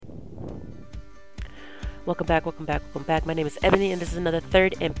Welcome back, welcome back, welcome back. My name is Ebony, and this is another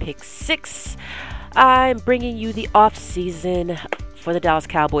third and pick six. I'm bringing you the off season for the Dallas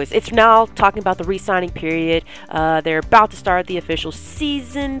Cowboys. It's now talking about the re-signing period. They're about to start the official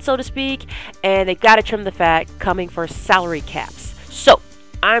season, so to speak, and they got to trim the fat coming for salary caps. So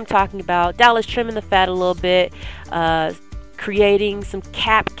I'm talking about Dallas trimming the fat a little bit, creating some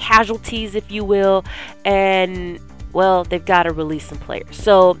cap casualties, if you will, and well, they've got to release some players.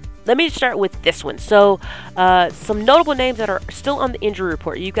 So let me start with this one. So, some notable names that are still on the injury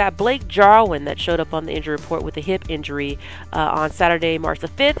report. You got Blake Jarwin that showed up on the injury report with a hip injury on Saturday, March the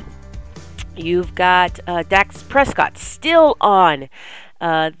 5th. You've got Dak Prescott still on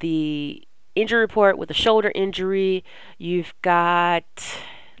the injury report with a shoulder injury. You've got,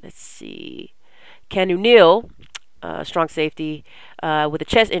 Keanu Neal, strong safety, with a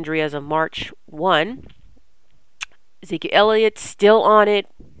chest injury as of March 1. Ezekiel Elliott still on it.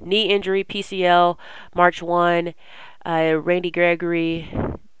 Knee injury, PCL, March 1. Randy Gregory,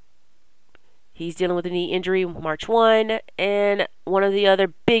 he's dealing with a knee injury, March 1. And one of the other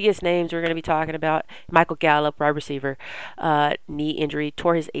biggest names we're going to be talking about, Michael Gallup, wide receiver, knee injury,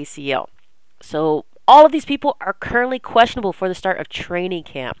 tore his ACL. So all of these people are currently questionable for the start of training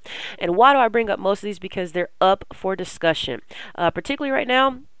camp. And why do I bring up most of these? Because they're up for discussion. Particularly right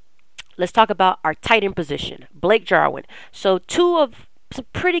now, let's talk about our tight end position, Blake Jarwin. So two of some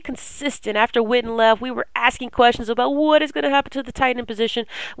pretty consistent. After Witten left, we were asking questions about what is going to happen to the tight end position.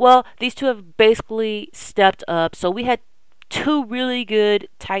 Well, these two have basically stepped up. So we had two really good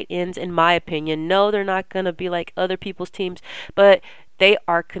tight ends, in my opinion. No, they're not going to be like other people's teams, but they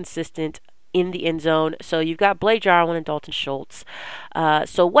are consistent in the end zone. So you've got Blake Jarwin and Dalton Schultz.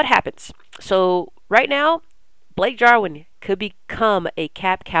 So what happens? So right now, Blake Jarwin could become a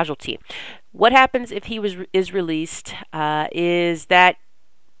cap casualty. What happens if he is released is that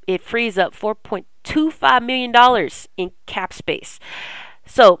it frees up $4.25 million in cap space.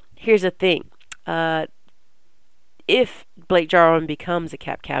 So here's the thing. If Blake Jarwin becomes a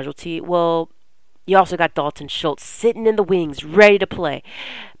cap casualty, well, you also got Dalton Schultz sitting in the wings, ready to play.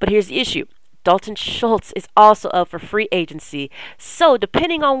 But here's the issue. Dalton Schultz is also up for free agency. So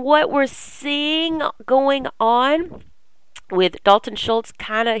depending on what we're seeing going on with Dalton Schultz,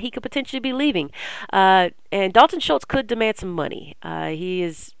 he could potentially be leaving. And Dalton Schultz could demand some money. He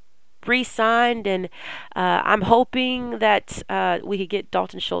is re-signed, and I'm hoping that we could get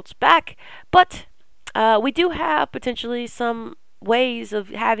Dalton Schultz back. But we do have potentially some ways of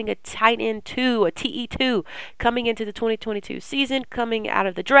having a tight end 2, a TE2, coming into the 2022 season, coming out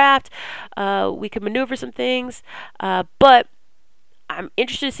of the draft. We could maneuver some things, but I'm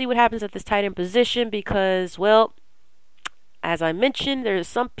interested to see what happens at this tight end position because, well, as I mentioned, there's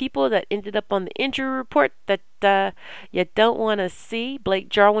some people that ended up on the injury report that you don't want to see, Blake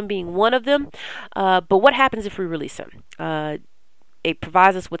Jarwin being one of them. But what happens if we release him? It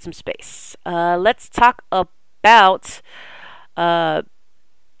provides us with some space. Let's talk about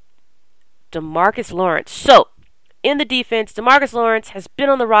DeMarcus Lawrence. So, in the defense, DeMarcus Lawrence has been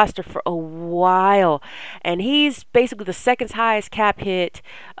on the roster for a while, and he's basically the second highest cap hit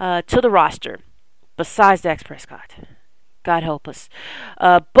to the roster, besides Dak Prescott. God help us.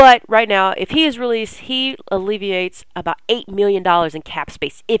 But right now, if he is released, he alleviates about $8 million in cap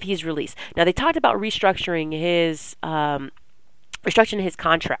space if he's released. Now, they talked about restructuring his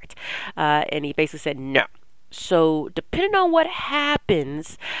contract, and he basically said no. So, depending on what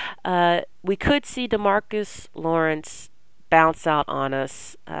happens, we could see DeMarcus Lawrence bounce out on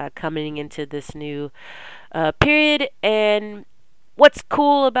us coming into this new period. And what's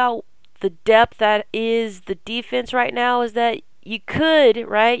cool about the depth that is the defense right now is that you could,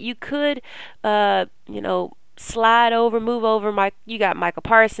 slide over, move over. You got Michael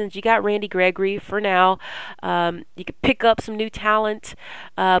Parsons, you got Randy Gregory for now. You could pick up some new talent,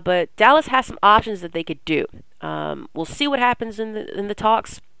 but Dallas has some options that they could do. We'll see what happens in the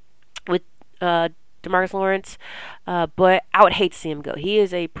talks with DeMarcus Lawrence, but I would hate to see him go. He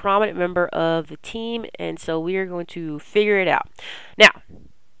is a prominent member of the team, and so we are going to figure it out. Now,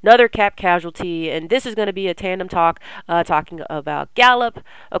 another cap casualty, and this is going to be a tandem talk, talking about Gallup.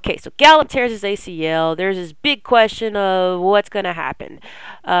 Okay, so Gallup tears his ACL. There's this big question of what's going to happen.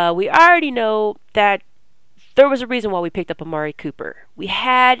 We already know that there was a reason why we picked up Amari Cooper. We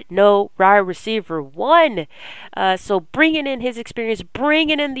had no wide receiver one. So bringing in his experience,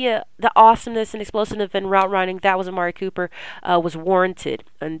 bringing in the awesomeness and explosiveness in route running, that was Amari Cooper, was warranted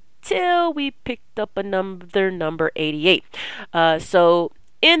until we picked up another number 88. So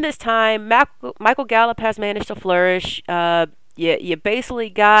in this time, Michael Gallup has managed to flourish. You basically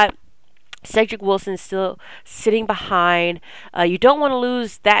got Cedric Wilson still sitting behind. You don't want to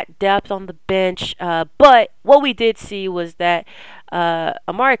lose that depth on the bench. But what we did see was that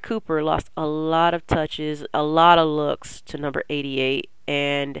Amari Cooper lost a lot of touches, a lot of looks to number 88.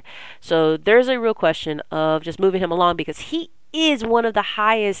 And so there's a real question of just moving him along because he is one of the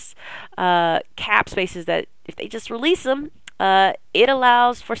highest cap spaces that if they just release him, it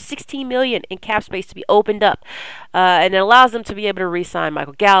allows for 16 million in cap space to be opened up, and it allows them to be able to re-sign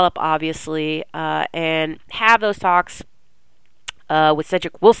Michael Gallup, obviously, and have those talks with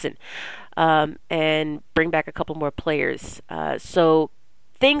Cedric Wilson, and bring back a couple more players. So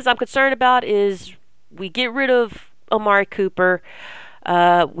things I'm concerned about is we get rid of Amari Cooper.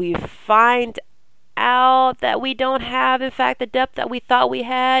 We find out that we don't have, in fact, the depth that we thought we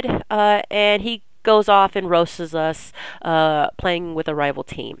had, and he goes off and roasts us playing with a rival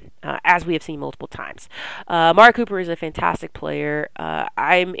team, as we have seen multiple times. Amari Cooper is a fantastic player.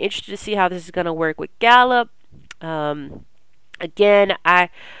 I'm interested to see how this is going to work with Gallup. Again, I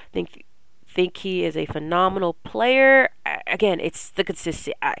think he is a phenomenal player. Again, it's the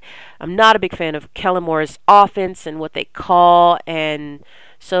consistency. I'm not a big fan of Kellen Moore's offense and what they call, and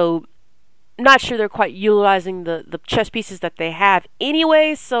so not sure they're quite utilizing the chess pieces that they have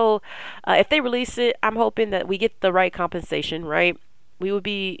anyway. So if they release it, I'm hoping that we get the right compensation, right? We would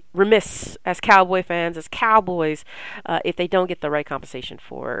be remiss as Cowboy fans, as Cowboys, if they don't get the right compensation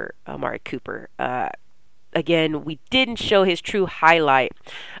for Amari Cooper. Again, we didn't show his true highlight,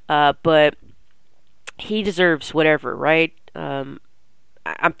 but he deserves whatever, right? I'm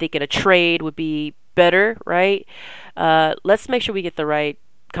thinking a trade would be better, right? Let's make sure we get the right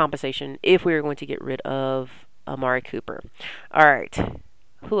compensation if we are going to get rid of Amari Cooper. All right.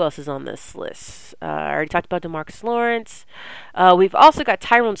 Who else is on this list? I already talked about DeMarcus Lawrence. We've also got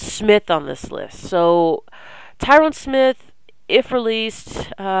Tyron Smith on this list. So Tyron Smith, if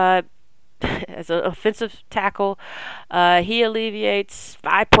released as an offensive tackle, he alleviates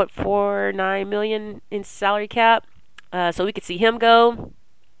 $5.49 million in salary cap. So we could see him go.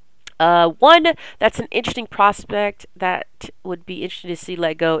 One that's an interesting prospect that would be interesting to see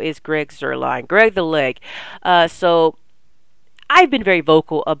let go is Greg Zuerlein, Greg the Leg. So I've been very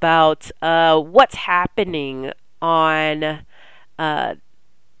vocal about what's happening on that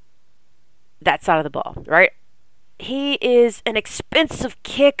side of the ball, right? He is an expensive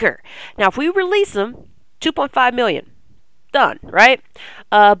kicker. Now, if we release him, $2.5 million, done, right?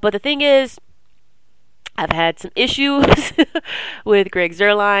 But the thing is, I've had some issues with Greg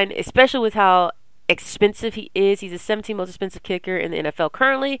Zuerlein, especially with how expensive he is. He's the 17th most expensive kicker in the NFL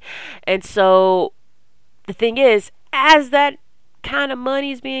currently. And so the thing is, as that kind of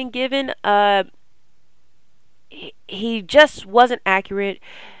money is being given, he just wasn't accurate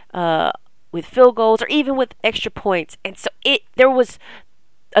with field goals or even with extra points. And so there was,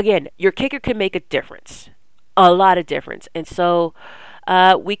 again, your kicker can make a difference, a lot of difference. And so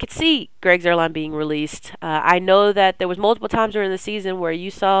we could see Greg Zuerlein being released. I know that there was multiple times during the season where you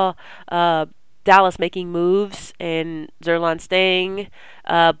saw Dallas making moves and Zuerlein staying.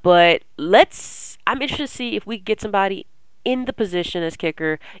 But I'm interested to see if we get somebody in the position as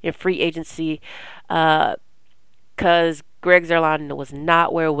kicker in free agency, because Greg Zuerlein was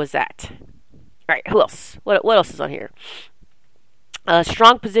not where it was at. All right, who else? What else is on here?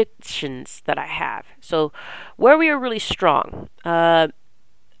 Strong positions that I have. So where we are really strong. I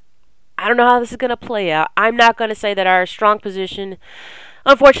don't know how this is going to play out. I'm not going to say that our strong position,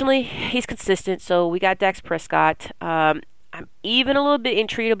 unfortunately, he's consistent. So we got Dak Prescott. I'm even a little bit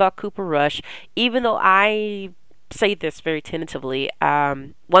intrigued about Cooper Rush, even though I say this very tentatively.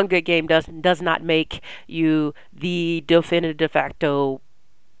 One good game does not make you the definitive de facto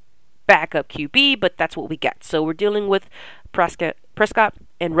backup QB, but that's what we got. So we're dealing with Prescott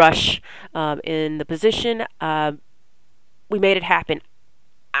and Rush in the position. We made it happen.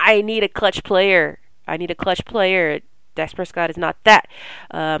 I need a clutch player. Dak Prescott is not that.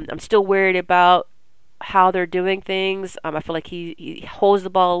 I'm still worried about how they're doing things. I feel like he holds the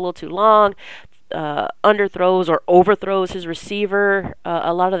ball a little too long, underthrows or overthrows his receiver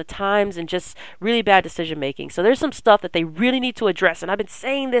a lot of the times, and just really bad decision making. So there's some stuff that they really need to address, and I've been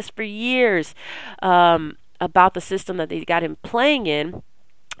saying this for years about the system that they got him playing in.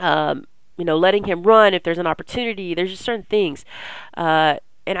 Letting him run if there's an opportunity. There's just certain things.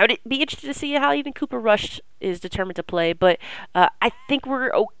 And I would be interested to see how even Cooper Rush is determined to play. But I think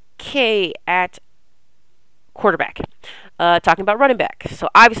we're okay at quarterback. Talking about running back. So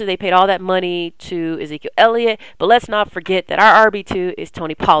obviously they paid all that money to Ezekiel Elliott. But let's not forget that our RB2 is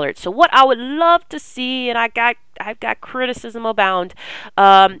Tony Pollard. So what I would love to see, and I've got criticism abound,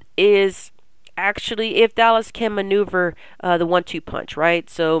 is actually if Dallas can maneuver the 1-2 punch, right?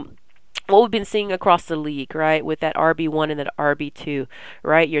 So what we've been seeing across the league, right? With that RB1 and that RB2,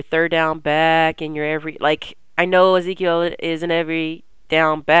 right? Your third down back and your every, like, I know Ezekiel is an every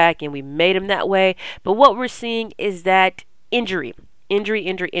down back and we made him that way, but what we're seeing is that injury.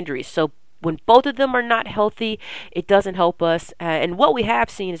 So when both of them are not healthy, it doesn't help us. And what we have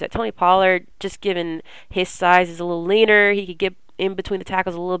seen is that Tony Pollard, just given his size, is a little leaner. He could get in between the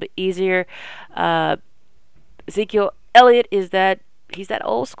tackles a little bit easier. Ezekiel Elliott he's that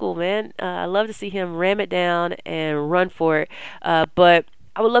old school, man. I love to see him ram it down and run for it. But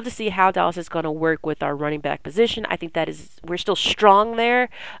I would love to see how Dallas is going to work with our running back position. I think we're still strong there.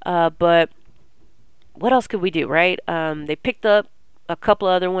 But what else could we do, right? They picked up a couple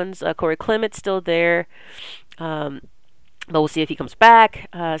other ones. Corey Clement's still there. But we'll see if he comes back.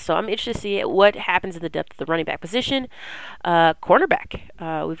 So I'm interested to see what happens in the depth of the running back position.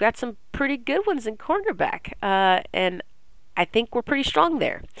 Cornerback. We've got some pretty good ones in cornerback. And I think we're pretty strong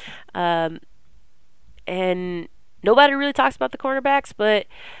there. And nobody really talks about the cornerbacks, but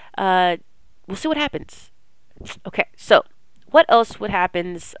we'll see what happens. Okay, so what else would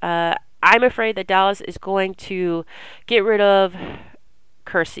happen? I'm afraid that Dallas is going to get rid of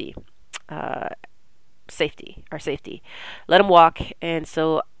Kersey. Our safety. Let him walk. And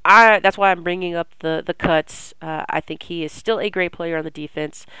so that's why I'm bringing up the cuts. I think he is still a great player on the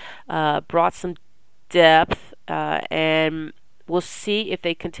defense. Brought some depth, and we'll see if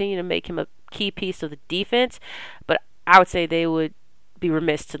they continue to make him a key piece of the defense. But I would say they would be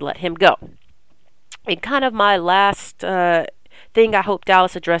remiss to let him go. And kind of my last thing I hope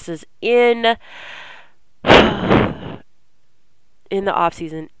Dallas addresses in the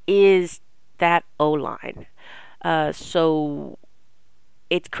offseason is that O-line. So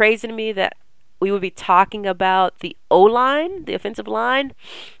it's crazy to me that we would be talking about the O-line, the offensive line.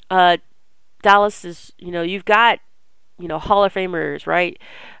 Dallas is, you've got, Hall of Famers, right?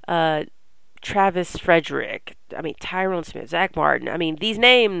 Travis Frederick, Tyrone Smith, Zach Martin. These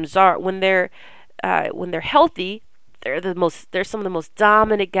names are, when they're healthy, they're some of the most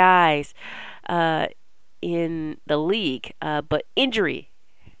dominant guys in the league. But injury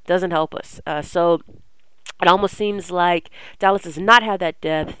doesn't help us. So it almost seems like Dallas does not have that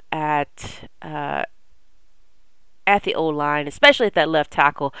depth at the O-line, especially at that left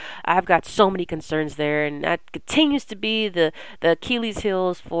tackle. I've got so many concerns there, and that continues to be the Achilles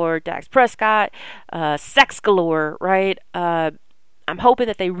heels for Dak Prescott. Sex galore, right? I'm hoping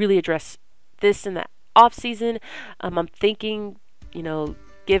that they really address this in the offseason. I'm thinking,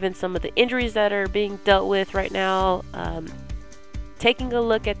 given some of the injuries that are being dealt with right now, taking a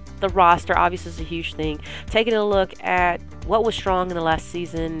look at the roster obviously is a huge thing. Taking a look at what was strong in the last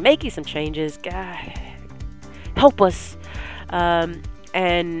season, making some changes. God, help us.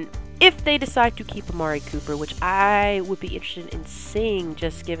 And if they decide to keep Amari Cooper, which I would be interested in seeing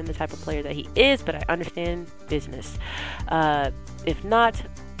just given the type of player that he is, but I understand business. If not,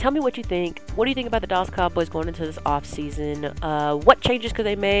 tell me what you think. What do you think about the Dallas Cowboys going into this offseason? What changes could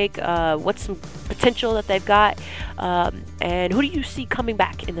they make? What's some potential that they've got? And who do you see coming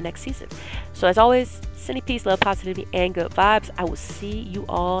back in the next season? So as always, sending peace, love, positivity, and good vibes. I will see you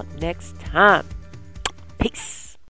all next time. Peace.